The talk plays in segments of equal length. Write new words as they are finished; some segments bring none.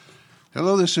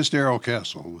Hello, this is Darrell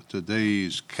Castle with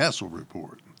today's Castle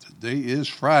Report. Today is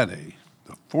Friday,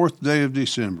 the 4th day of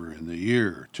December in the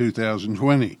year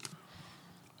 2020.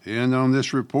 And on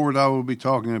this report, I will be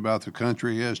talking about the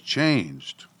country has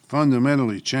changed,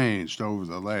 fundamentally changed over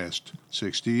the last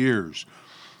 60 years,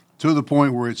 to the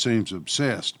point where it seems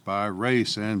obsessed by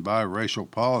race and by racial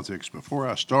politics. Before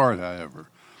I start, however,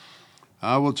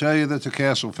 I will tell you that the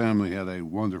Castle family had a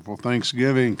wonderful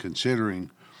Thanksgiving, considering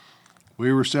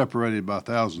we were separated by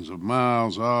thousands of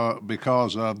miles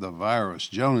because of the virus.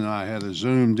 Joan and I had a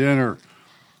Zoom dinner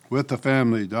with the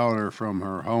family daughter from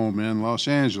her home in Los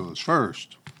Angeles.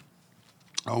 First,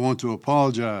 I want to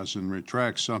apologize and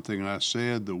retract something I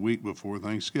said the week before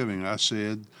Thanksgiving. I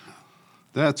said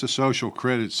that the social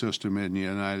credit system in the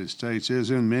United States is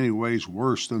in many ways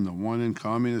worse than the one in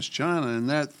communist China, and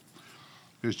that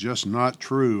is just not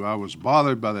true. I was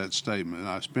bothered by that statement.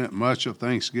 I spent much of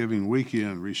Thanksgiving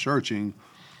weekend researching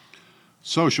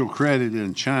social credit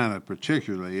in China,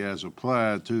 particularly as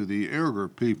applied to the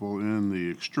Uyghur people in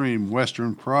the extreme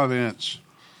western province.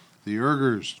 The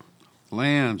Uyghurs'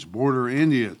 lands border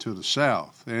India to the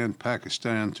south and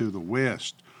Pakistan to the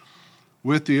west,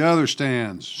 with the other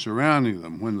stands surrounding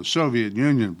them. When the Soviet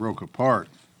Union broke apart,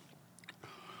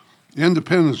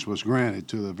 independence was granted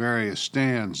to the various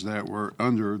stands that were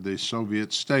under the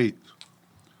Soviet state.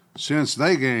 Since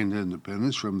they gained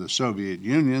independence from the Soviet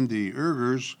Union, the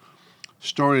Uyghurs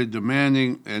started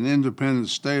demanding an independent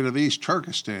state of East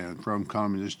Turkistan from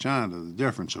communist China. The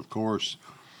difference, of course,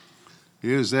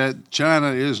 is that China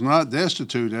is not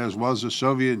destitute as was the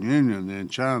Soviet Union, and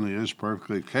China is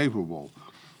perfectly capable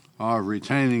of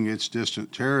retaining its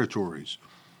distant territories.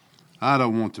 I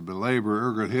don't want to belabor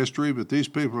Uyghur history, but these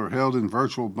people are held in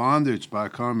virtual bondage by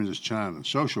communist China.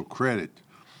 Social credit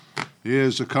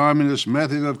is a communist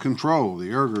method of control. The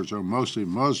Uyghurs are mostly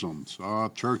Muslims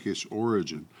of Turkish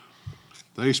origin.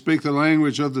 They speak the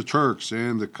language of the Turks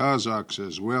and the Kazaks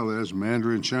as well as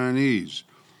Mandarin Chinese.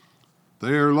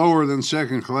 They are lower than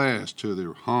second class to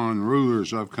the Han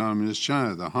rulers of communist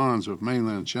China. The Hans of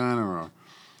mainland China are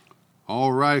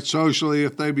all right socially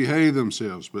if they behave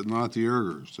themselves, but not the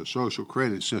Uyghurs. The social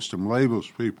credit system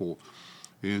labels people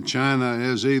in China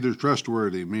as either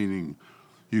trustworthy, meaning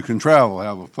you can travel,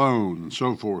 have a phone, and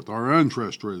so forth, or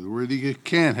untrustworthy, where you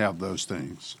can't have those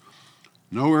things.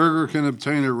 No Uyghur can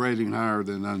obtain a rating higher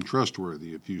than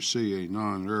untrustworthy. If you see a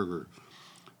non-Uyghur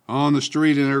on the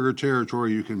street in Uyghur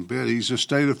territory, you can bet he's a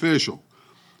state official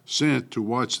sent to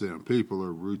watch them. People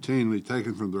are routinely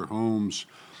taken from their homes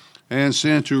and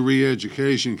sent to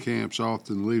reeducation camps,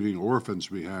 often leaving orphans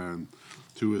behind.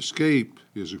 To escape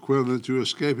is equivalent to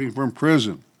escaping from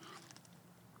prison.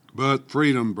 But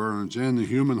freedom burns in the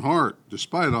human heart.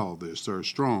 Despite all this, there are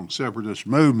strong separatist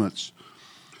movements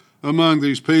among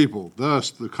these people.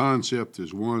 Thus, the concept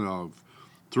is one of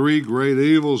three great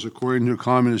evils, according to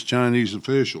communist Chinese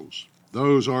officials.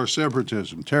 Those are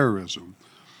separatism, terrorism,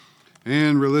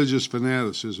 and religious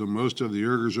fanaticism. Most of the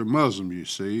Uyghurs are Muslim, you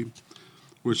see,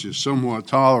 which is somewhat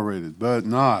tolerated, but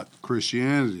not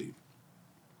Christianity.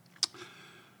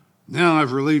 Now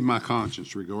I've relieved my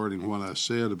conscience regarding what I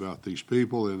said about these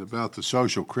people and about the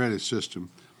social credit system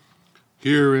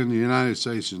here in the United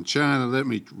States and China. Let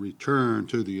me return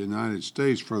to the United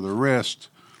States for the rest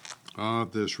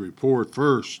of this report.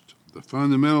 First, the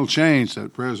fundamental change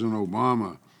that President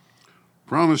Obama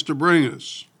promised to bring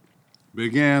us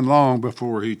began long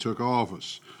before he took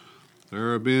office.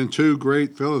 There have been two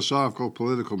great philosophical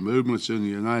political movements in the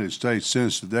United States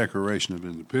since the Declaration of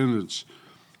Independence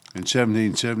in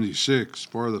 1776.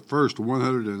 For the first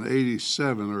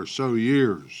 187 or so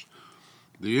years,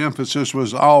 the emphasis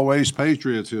was always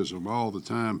patriotism, all the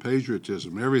time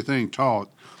patriotism. Everything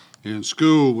taught in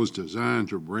school was designed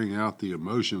to bring out the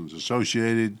emotions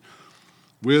associated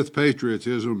with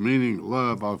patriotism, meaning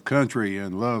love of country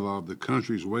and love of the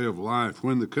country's way of life.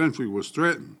 When the country was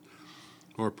threatened,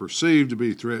 or perceived to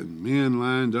be threatened, men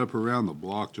lined up around the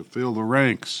block to fill the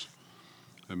ranks.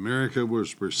 America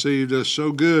was perceived as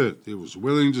so good, it was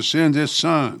willing to send its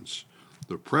sons,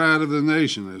 the pride of the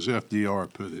nation, as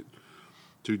FDR put it,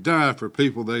 to die for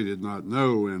people they did not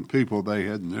know and people they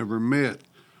had never met.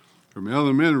 From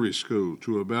elementary school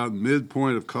to about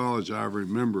midpoint of college, I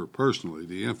remember personally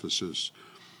the emphasis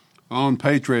on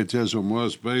patriotism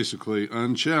was basically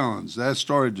unchallenged. That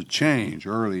started to change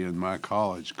early in my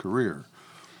college career.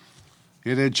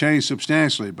 It had changed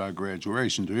substantially by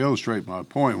graduation. To illustrate my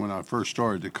point, when I first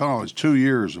started to college, 2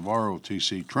 years of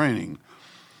ROTC training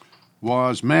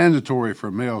was mandatory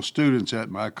for male students at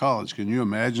my college. Can you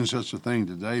imagine such a thing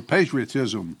today?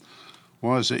 Patriotism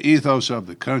was the ethos of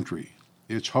the country.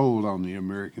 Its hold on the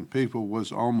American people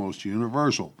was almost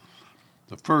universal.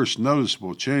 The first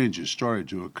noticeable changes started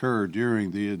to occur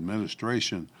during the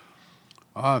administration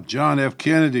of John F.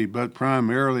 Kennedy, but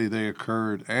primarily they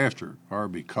occurred after or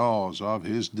because of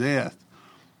his death.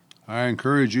 I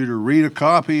encourage you to read a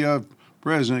copy of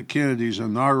President Kennedy's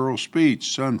inaugural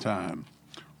speech sometime.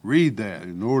 Read that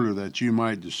in order that you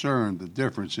might discern the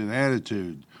difference in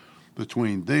attitude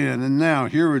between then and now.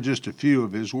 Here are just a few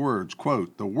of his words.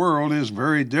 Quote, "The world is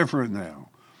very different now,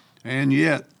 and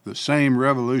yet the same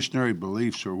revolutionary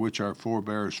beliefs for which our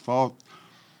forebears fought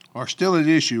are still at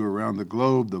issue around the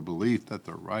globe. The belief that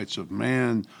the rights of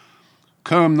man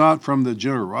come not from the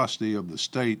generosity of the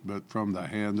state, but from the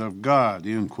hand of God,"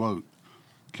 end quote.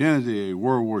 Kennedy, a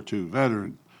World War II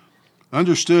veteran,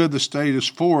 understood the state as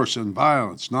force and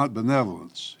violence, not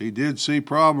benevolence. He did see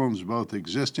problems both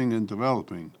existing and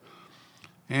developing,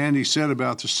 and he set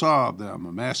about to solve them.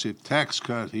 A massive tax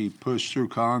cut he pushed through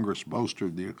Congress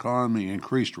bolstered the economy,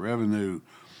 increased revenue,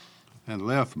 and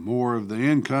left more of the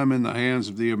income in the hands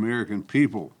of the American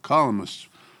people. Columnist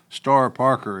Star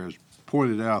Parker has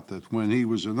pointed out that when Kennedy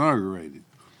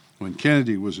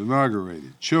was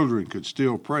inaugurated, children could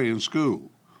still pray in school.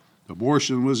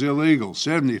 Abortion was illegal.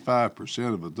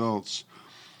 75% of adults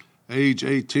age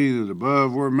 18 and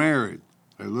above were married.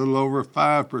 A little over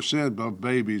 5% of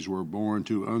babies were born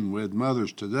to unwed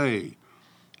mothers today.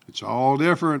 It's all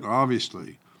different,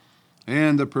 obviously.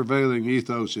 And the prevailing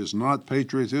ethos is not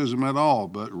patriotism at all,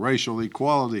 but racial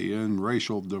equality and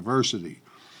racial diversity.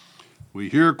 We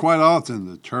hear quite often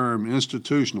the term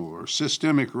institutional or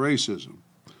systemic racism,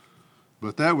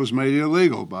 but that was made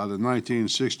illegal by the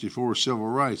 1964 Civil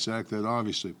Rights Act that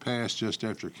obviously passed just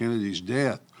after Kennedy's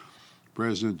death.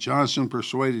 President Johnson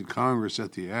persuaded Congress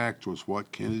that the act was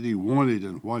what Kennedy wanted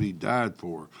and what he died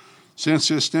for. Since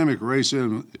systemic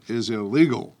racism is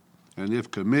illegal, and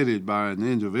if committed by an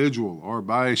individual or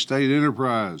by a state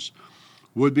enterprise,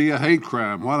 would be a hate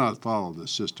crime, why not follow the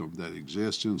system that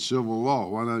exists in civil law?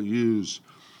 Why not use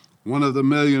one of the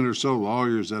million or so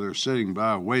lawyers that are sitting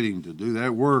by waiting to do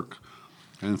that work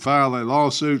and file a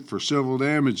lawsuit for civil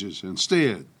damages?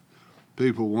 Instead,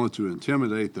 people want to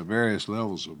intimidate the various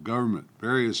levels of government,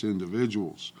 various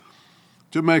individuals,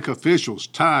 to make officials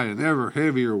tie an ever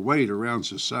heavier weight around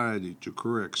society to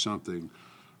correct something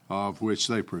of which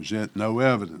they present no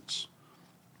evidence.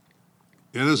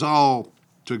 It has all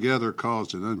together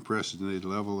caused an unprecedented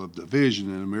level of division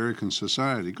in American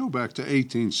society. Go back to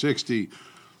 1860,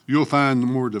 you'll find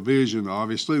more division,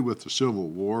 obviously, with the Civil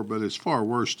War, but it's far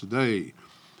worse today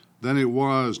than it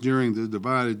was during the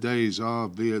divided days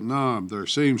of Vietnam. There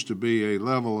seems to be a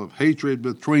level of hatred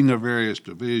between the various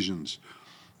divisions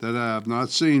that I have not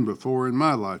seen before in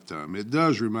my lifetime. It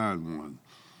does remind one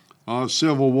of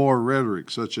Civil War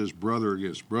rhetoric, such as brother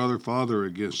against brother, father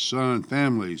against son.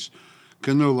 Families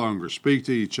can no longer speak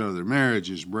to each other.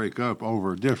 Marriages break up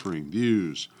over differing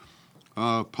views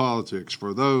of politics.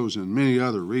 For those and many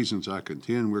other reasons, I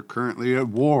contend we're currently at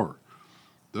war,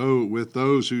 though with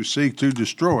those who seek to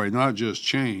destroy, not just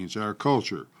change, our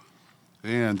culture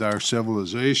and our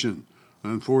civilization.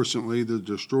 Unfortunately, the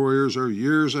destroyers are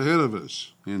years ahead of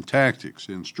us in tactics,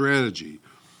 in strategy,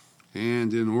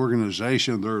 and in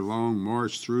organization. Their long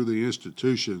march through the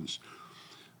institutions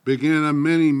began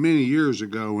many, many years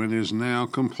ago and is now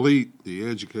complete. The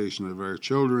education of our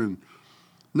children,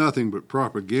 nothing but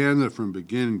propaganda from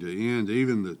beginning to end.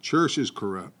 Even the church is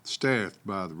corrupt, staffed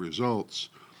by the results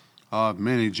of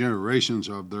many generations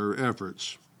of their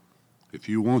efforts. If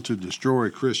you want to destroy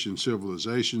Christian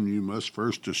civilization, you must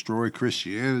first destroy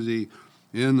Christianity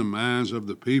in the minds of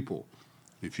the people.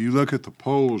 If you look at the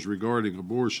polls regarding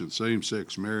abortion,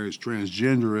 same-sex marriage,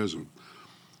 transgenderism,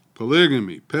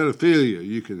 polygamy, pedophilia,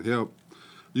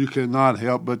 you cannot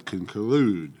help but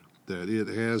conclude that it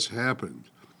has happened.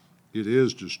 It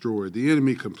is destroyed. The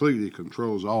enemy completely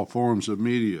controls all forms of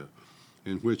media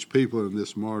in which people in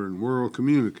this modern world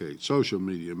communicate. Social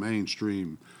media,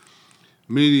 mainstream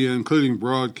media, including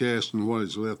broadcast and what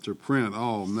is left of print,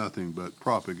 all nothing but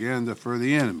propaganda for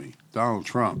the enemy. Donald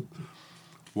Trump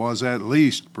was at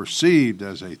least perceived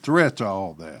as a threat to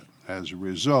all that. As a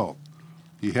result,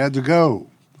 he had to go.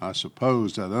 I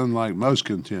suppose that unlike most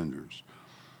contenders,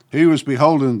 he was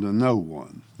beholden to no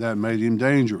one. That made him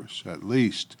dangerous. At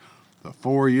least the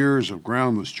 4 years of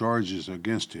groundless charges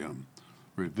against him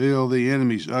reveal the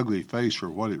enemy's ugly face for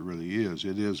what it really is.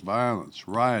 It is violence,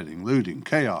 rioting, looting,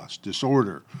 chaos,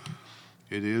 disorder.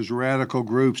 It is radical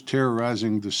groups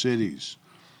terrorizing the cities,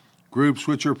 groups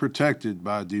which are protected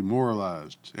by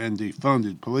demoralized and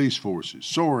defunded police forces.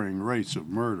 Soaring rates of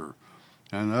murder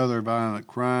and other violent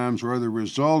crimes are the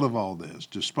result of all this.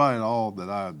 Despite all that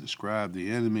I have described,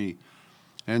 the enemy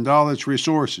and all its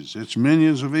resources. Its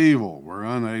minions of evil were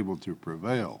unable to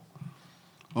prevail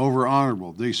over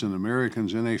honorable, decent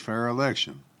Americans in a fair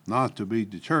election, not to be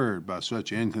deterred by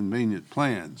such inconvenient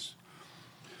plans.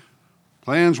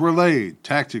 Plans were laid,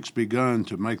 tactics begun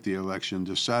to make the election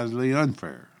decidedly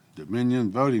unfair.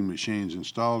 Dominion voting machines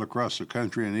installed across the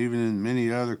country and even in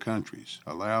many other countries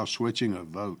allow switching of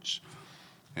votes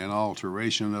and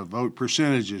alteration of vote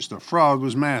percentages. The fraud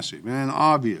was massive and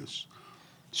obvious.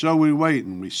 So we wait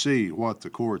and we see what the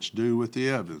courts do with the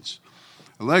evidence.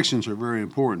 Elections are very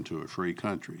important to a free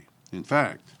country. In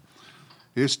fact,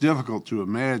 it's difficult to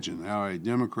imagine how a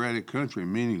democratic country,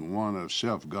 meaning one of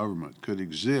self-government, could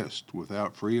exist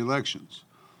without free elections.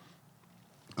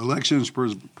 Elections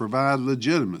provide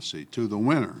legitimacy to the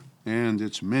winner and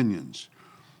its minions.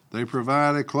 They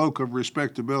provide a cloak of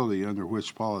respectability under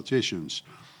which politicians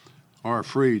are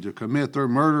free to commit their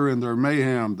murder and their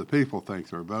mayhem. The people think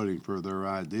they're voting for their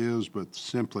ideas, but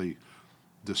simply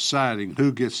deciding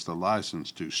who gets the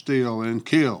license to steal and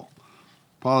kill.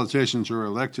 Politicians are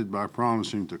elected by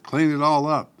promising to clean it all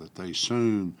up, but they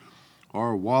soon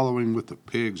are wallowing with the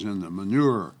pigs in the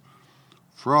manure.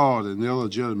 Fraud and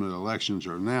illegitimate elections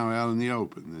are now out in the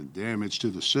open, and damage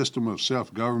to the system of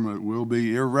self-government will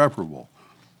be irreparable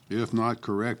if not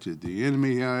corrected. The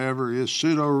enemy, however, is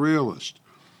pseudo-realist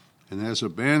and has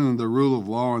abandoned the rule of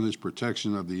law and its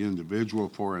protection of the individual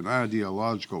for an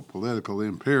ideological political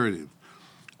imperative,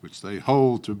 which they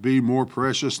hold to be more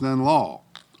precious than law.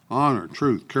 Honor,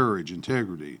 truth, courage,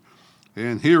 integrity,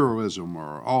 and heroism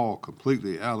are all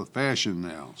completely out of fashion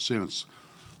now, since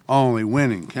only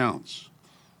winning counts.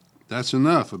 That's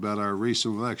enough about our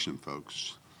recent election,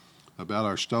 folks. About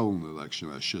our stolen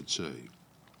election, I should say.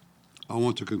 I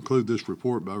want to conclude this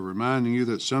report by reminding you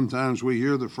that sometimes we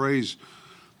hear the phrase,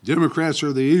 Democrats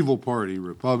are the evil party,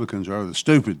 Republicans are the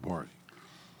stupid party.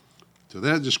 To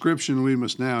that description, we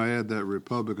must now add that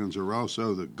Republicans are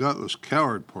also the gutless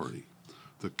coward party,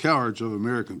 the cowards of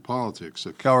American politics,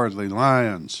 the cowardly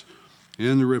lions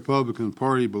in the Republican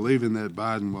Party believing that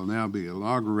Biden will now be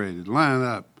inaugurated. Line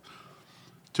up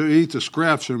to eat the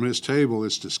scraps from his table.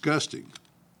 It's disgusting.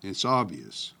 It's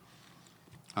obvious.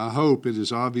 I hope it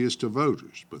is obvious to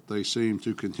voters, but they seem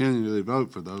to continually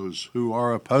vote for those who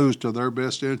are opposed to their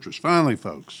best interests. Finally,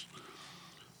 folks,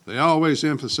 they always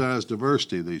emphasize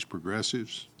diversity, these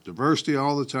progressives. Diversity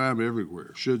all the time,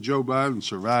 everywhere. Should Joe Biden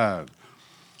survive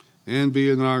and be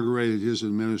inaugurated, his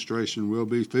administration will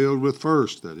be filled with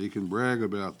firsts that he can brag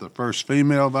about. The first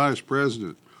female vice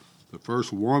president, the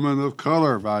first woman of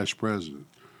color vice president,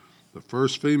 the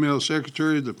first female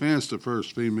secretary of defense, the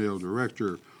first female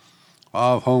director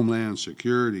of Homeland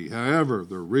Security. However,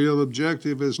 the real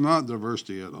objective is not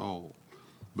diversity at all,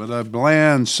 but a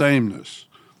bland sameness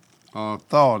of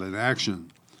thought and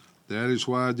action. That is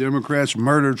why Democrats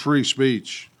murdered free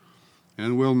speech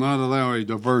and will not allow a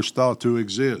diverse thought to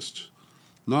exist.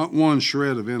 Not one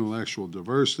shred of intellectual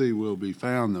diversity will be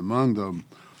found among them.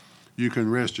 You can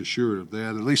rest assured of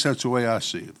that. At least that's the way I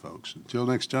see it, folks. Until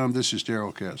next time, this is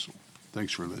Darrell Castle.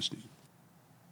 Thanks for listening.